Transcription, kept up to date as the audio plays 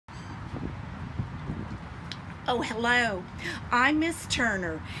Oh, hello. I'm Miss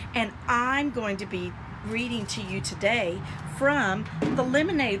Turner, and I'm going to be reading to you today from The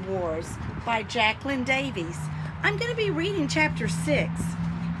Lemonade Wars by Jacqueline Davies. I'm going to be reading chapter 6.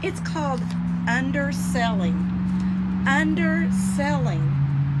 It's called Underselling. Underselling.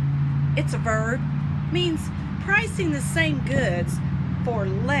 It's a verb, means pricing the same goods for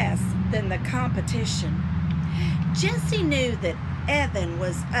less than the competition. Jessie knew that Evan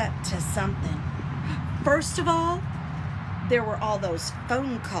was up to something. First of all, there were all those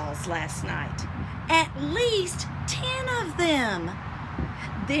phone calls last night. At least 10 of them.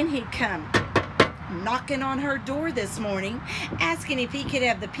 Then he'd come knocking on her door this morning, asking if he could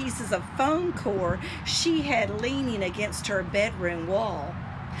have the pieces of foam core she had leaning against her bedroom wall.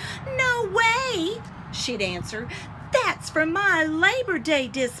 "No way," she'd answer. "That's from my Labor Day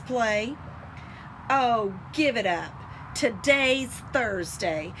display." "Oh, give it up. Today's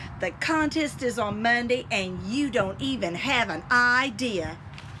Thursday. The contest is on Monday, and you don't even have an idea,"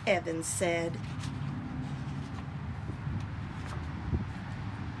 Evan said.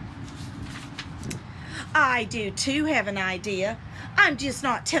 "I do too have an idea. I'm just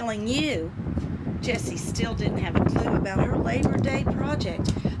not telling you." Jessie still didn't have a clue about her Labor Day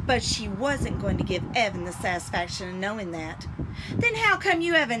project, but she wasn't going to give Evan the satisfaction of knowing that. "Then how come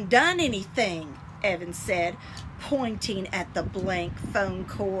you haven't done anything?" Evan said, pointing at the blank phone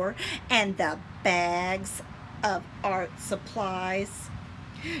core and the bags of art supplies.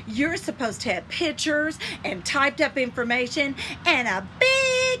 "You're supposed to have pictures and typed up information and a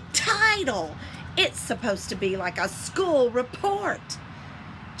big title. It's supposed to be like a school report."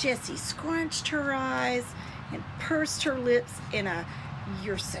 Jessie scrunched her eyes and pursed her lips in a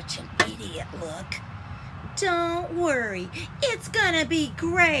 "you're such an idiot" look. "Don't worry, it's gonna be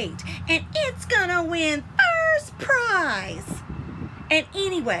great, and it's gonna win first prize. And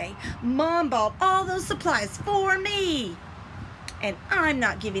anyway, Mom bought all those supplies for me, and I'm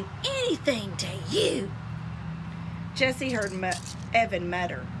not giving anything to you." Jessie heard Evan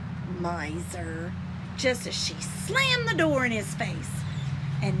mutter, "Miser," just as she slammed the door in his face.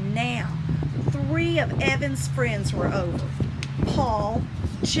 And now 3 of Evan's friends were over: Paul,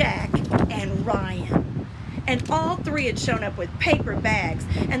 Jack, and Ryan. And all 3 had shown up with paper bags,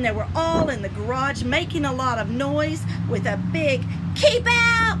 and they were all in the garage making a lot of noise with a big "Keep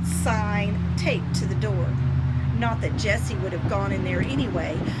Out" sign taped to the door. Not that Jessie would have gone in there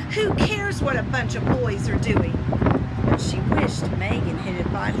anyway. Who cares what a bunch of boys are doing? But she wished Megan had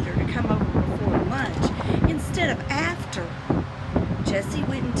invited her to come over before lunch instead of after. Jessie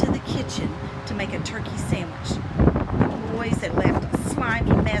went into the kitchen to make a turkey sandwich. The boys had left a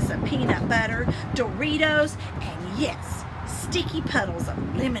slimy mess of peanut butter, Doritos, and yes, sticky puddles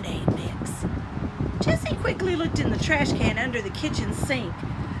of lemonade mix. Jessie quickly looked in the trash can under the kitchen sink.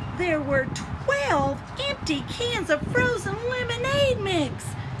 There were 12 empty cans of frozen lemonade mix.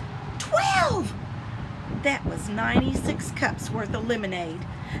 12! That was 96 cups worth of lemonade.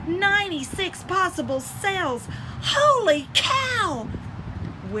 96 possible sales. Holy cow!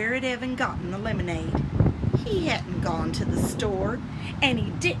 Where had Evan gotten the lemonade? He hadn't gone to the store, and he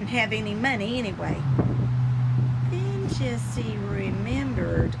didn't have any money anyway. Then Jessie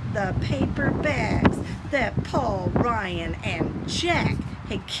remembered the paper bags that Paul, Ryan, and Jack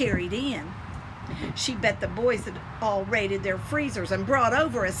had carried in. She bet the boys had all raided their freezers and brought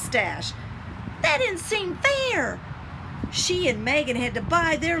over a stash. That didn't seem fair. She and Megan had to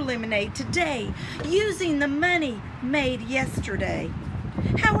buy their lemonade today, using the money made yesterday.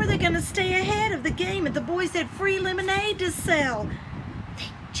 How were they going to stay ahead of the game if the boys had free lemonade to sell?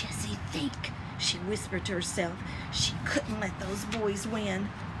 "Think, Jessie, think," she whispered to herself. She couldn't let those boys win.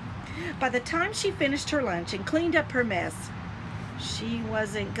 By the time she finished her lunch and cleaned up her mess, she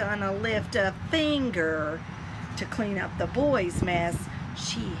wasn't going to lift a finger to clean up the boys' mess.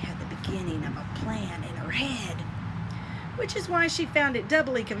 She had the beginning of a plan in her head, which is why she found it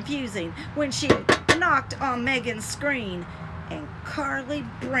doubly confusing when she knocked on Megan's screen and Carly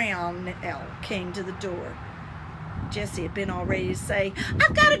Brownell came to the door. Jessie had been all ready to say,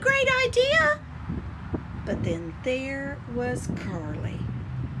 "I've got a great idea," but then there was Carly,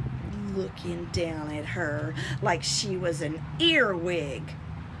 looking down at her like she was an earwig.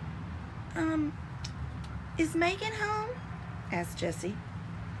 Is Megan home?" asked Jessie.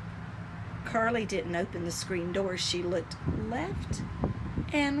 Carly didn't open the screen door. She looked left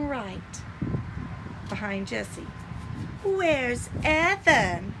and right behind Jessie. "Where's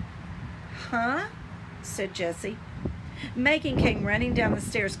Evan?" "Huh?" said Jessie. Megan came running down the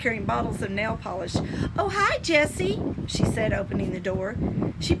stairs carrying bottles of nail polish. "Oh, hi, Jessie," she said, opening the door.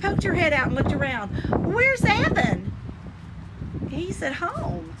 She poked her head out and looked around. "Where's Evan?" "He's at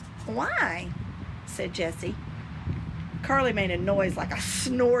home." "Why?" said Jessie. Carly made a noise like a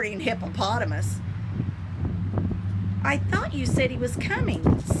snorting hippopotamus. "I thought you said he was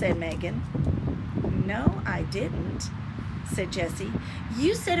coming," said Megan. "No, I didn't," said Jessie.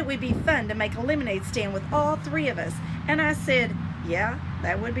 "You said it would be fun to make a lemonade stand with all three of us. And I said, yeah,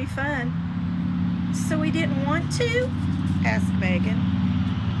 that would be fun." "So we didn't want to?" asked Megan.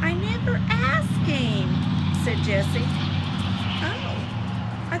 "I never asked him," said Jessie. "Oh,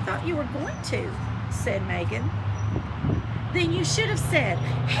 I thought you were going to," said Megan. "Then you should have said,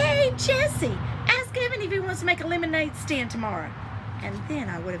 'Hey, Jessie, ask Evan if he wants to make a lemonade stand tomorrow.' And then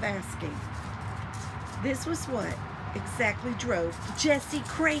I would have asked him." This was what exactly drove Jessie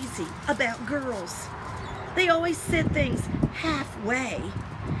crazy about girls. They always said things halfway,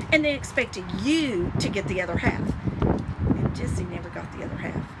 and they expected you to get the other half. And Jessie never got the other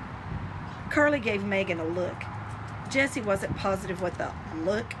half. Carly gave Megan a look. Jessie wasn't positive what the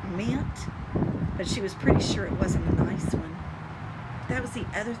look meant, but she was pretty sure it wasn't a nice one. That was the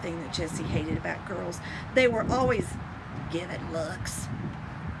other thing that Jessie hated about girls. They were always giving looks.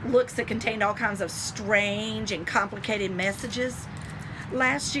 Looks that contained all kinds of strange and complicated messages.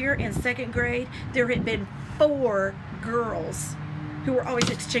 Last year in 2nd grade, there had been 4 girls who were always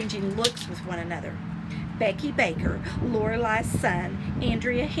exchanging looks with one another. Becky Baker, Lorelai's son,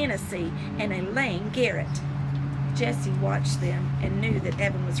 Andrea Hennessy, and Elaine Garrett. Jessie watched them and knew that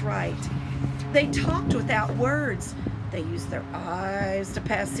Evan was right. They talked without words. They used their eyes to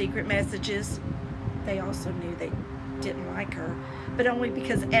pass secret messages. They also knew they didn't like her, but only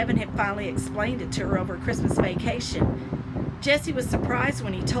because Evan had finally explained it to her over Christmas vacation. Jessie was surprised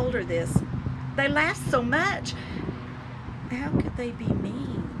when he told her this. They laughed so much. How could they be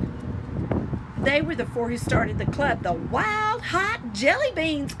mean? They were the 4 who started the club, the Wild Hot Jelly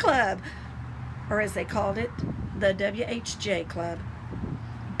Beans Club, or as they called it, the WHJ Club.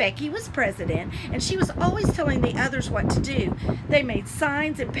 Becky was president, and she was always telling the others what to do. They made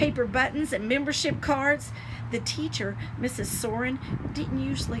signs and paper buttons and membership cards. The teacher, Mrs. Soren, didn't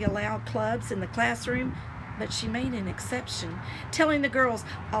usually allow clubs in the classroom, but she made an exception, telling the girls,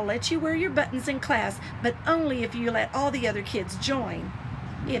 "I'll let you wear your buttons in class, but only if you let all the other kids join,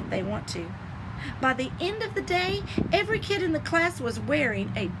 if they want to." By the end of the day, every kid in the class was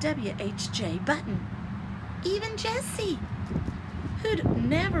wearing a WHJ button. Even Jessie, who'd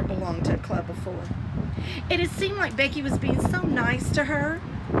never belonged to a club before. It had seemed like Becky was being so nice to her.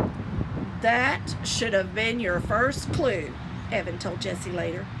 "That should have been your first clue," Evan told Jessie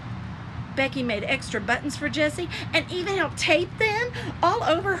later. Becky made extra buttons for Jessie and even helped tape them all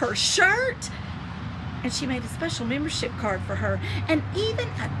over her shirt. And she made a special membership card for her and even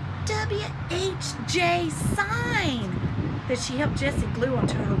a WHJ sign that she helped Jessie glue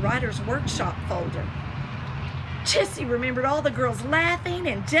onto her writer's workshop folder. Jessie remembered all the girls laughing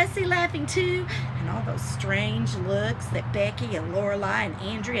and Jessie laughing too, and all those strange looks that Becky and Lorelai and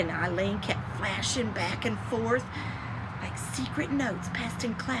Andrea and Eileen kept flashing back and forth like secret notes passed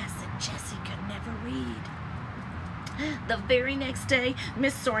in class that Jessie could never read. The very next day,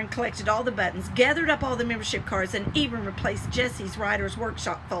 Miss Soren collected all the buttons, gathered up all the membership cards, and even replaced Jessie's writer's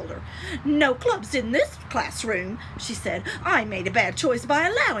workshop folder. "No clubs in this classroom," she said. "I made a bad choice by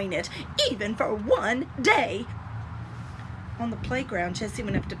allowing it, even for one day." On the playground, Jessie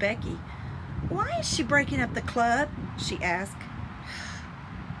went up to Becky. "Why is she breaking up the club?" she asked.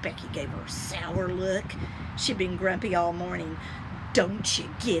 Becky gave her a sour look. She'd been grumpy all morning. "Don't you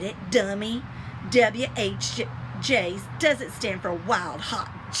get it, dummy? WHJ doesn't stand for Wild Hot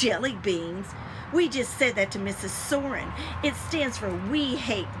Jelly Beans. We just said that to Mrs. Soren. It stands for We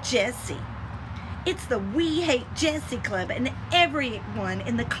Hate Jessie. It's the We Hate Jessie Club, and everyone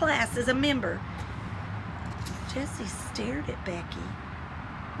in the class is a member." Jessie stared at Becky.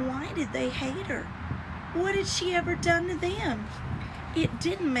 Why did they hate her? What had she ever done to them? It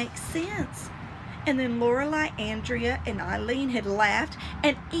didn't make sense. And then Lorelai, Andrea, and Eileen had laughed,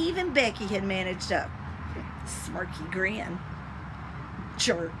 and even Becky had managed a smirky grin.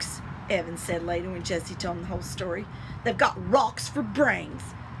 "Jerks," Evan said later when Jessie told him the whole story. "They've got rocks for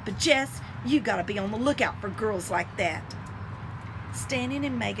brains. But Jess, you gotta be on the lookout for girls like that." Standing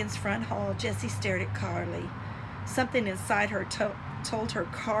in Megan's front hall, Jessie stared at Carly. Something inside her told her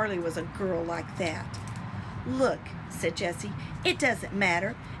Carly was a girl like that. "Look," said Jessie, "it doesn't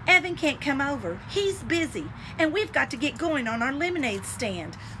matter. Evan can't come over. He's busy, and we've got to get going on our lemonade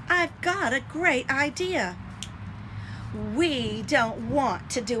stand. I've got a great idea." "We don't want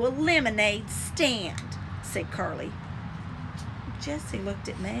to do a lemonade stand," said Carly. Jessie looked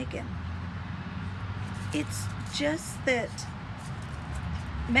at Megan. "It's just that..."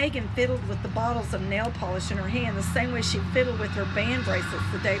 Megan fiddled with the bottles of nail polish in her hand the same way she fiddled with her band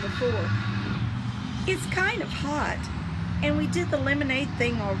bracelets the day before. "It's kind of hot. and we did the lemonade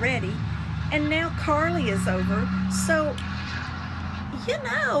thing already, and now Carly is over, so, you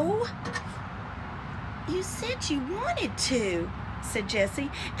know, you said you wanted to, said Jessie,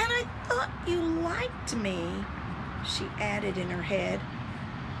 and I thought you liked me, she added in her head.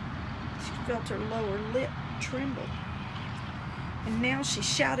 She felt her lower lip tremble. And now she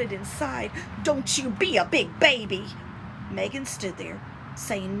shouted inside, "Don't you be a big baby!" Megan stood there,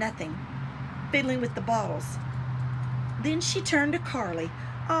 saying nothing, fiddling with the bottles. Then she turned to Carly.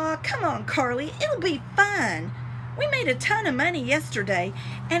 "Aw, come on, Carly, it'll be fun. We made a ton of money yesterday,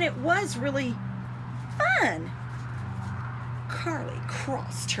 and it was really fun." Carly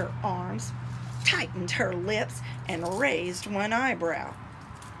crossed her arms, tightened her lips, and raised one eyebrow.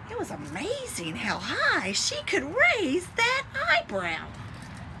 It was amazing how high she could raise that eyebrow.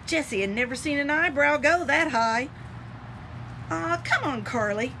 Jessie had never seen an eyebrow go that high. "Aw, come on,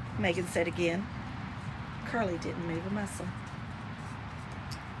 Carly," Megan said again. Carly didn't move a muscle.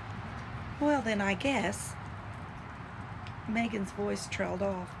 "Well, then I guess." Megan's voice trailed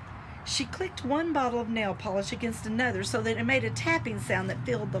off. She clicked one bottle of nail polish against another so that it made a tapping sound that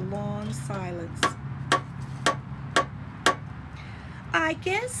filled the long silence. "I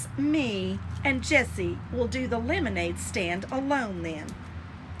guess me and Jessie will do the lemonade stand alone then."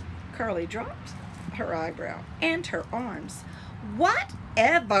 Carly dropped her eyebrow and her arms.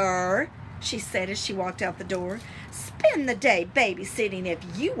 "Whatever," she said as she walked out the door. "Spend the day babysitting if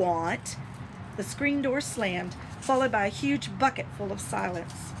you want." The screen door slammed, followed by a huge bucket full of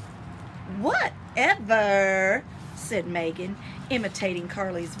silence. "Whatever," said Megan, imitating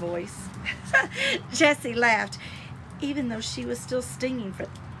Carly's voice. Jessie laughed, even though she was still stinging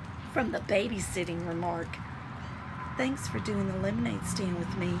from the babysitting remark. "Thanks for doing the lemonade stand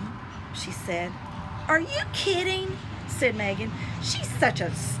with me," she said. "Are you kidding?" said Megan. "She's such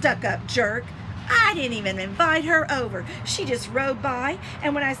a stuck-up jerk. I didn't even invite her over. She just rode by,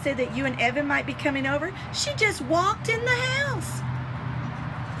 and when I said that you and Evan might be coming over, she just walked in the house."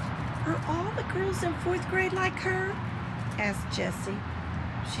 "Are all the girls in 4th grade like her?" asked Jessie.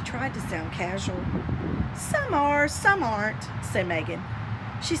 She tried to sound casual. "Some are, some aren't," said Megan.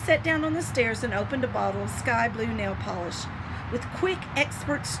 She sat down on the stairs and opened a bottle of sky blue nail polish. With quick,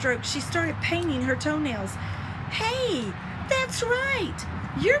 expert strokes, she started painting her toenails. "Hey, that's right!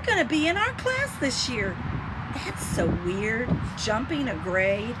 You're going to be in our class this year." "That's so weird, jumping a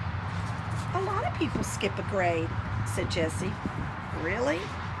grade." "A lot of people skip a grade," said Jessie. "Really?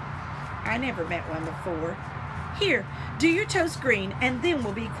 I never met one before. Here, do your toes green, and then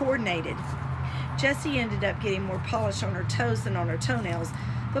we'll be coordinated." Jessie ended up getting more polish on her toes than on her toenails,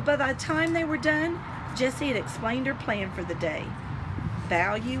 but by the time they were done, Jessie had explained her plan for the day.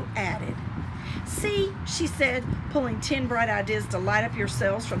 Value added. "See," she said, pulling 10 bright ideas to light up your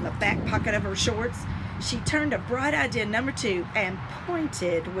cells from the back pocket of her shorts. She turned to bright idea number 2 and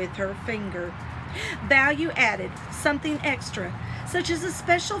pointed with her finger. "Value added, something extra, such as a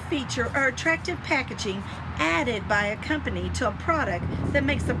special feature or attractive packaging added by a company to a product that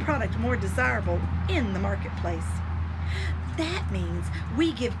makes the product more desirable in the marketplace." "That means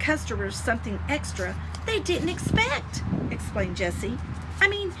we give customers something extra they didn't expect," explained Jessie. "I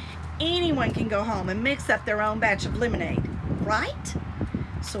mean, anyone can go home and mix up their own batch of lemonade, right?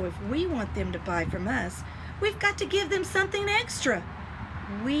 So if we want them to buy from us, we've got to give them something extra.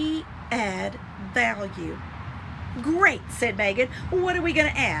 We add value." "Great," said Megan. "What are we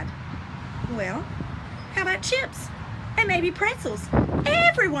going to add?" "Well, how about chips? And maybe pretzels.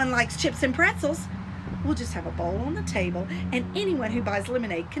 Everyone likes chips and pretzels. We'll just have a bowl on the table, and anyone who buys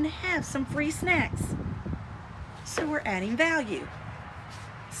lemonade can have some free snacks." So we're adding value.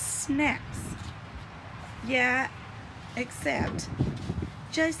 Snacks. Yeah, except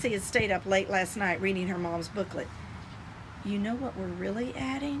Jessie had stayed up late last night reading her mom's booklet. You know what we're really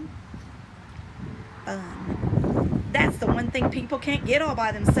adding? Fun. That's the one thing people can't get all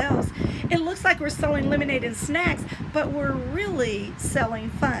by themselves. It looks like we're selling lemonade and snacks, but we're really selling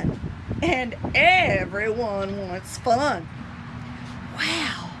fun. And everyone wants fun.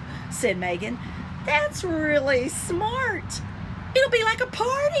 "Wow," said Megan. "That's really smart. It'll be like a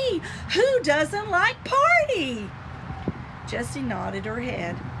party. Who doesn't like party?" Jessie nodded her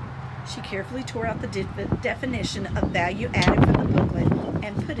head. She carefully tore out the definition of value added from the booklet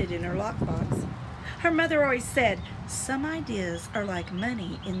and put it in her lockbox. Her mother always said, "Some ideas are like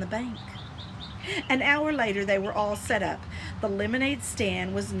money in the bank." An hour later, they were all set up. The lemonade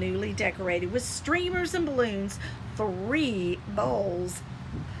stand was newly decorated with streamers and balloons. 3 bowls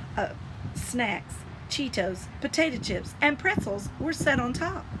of snacks, Cheetos, potato chips, and pretzels were set on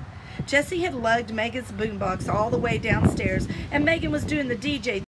top. Jessie had lugged Megan's boombox all the way downstairs, and Megan was doing the DJ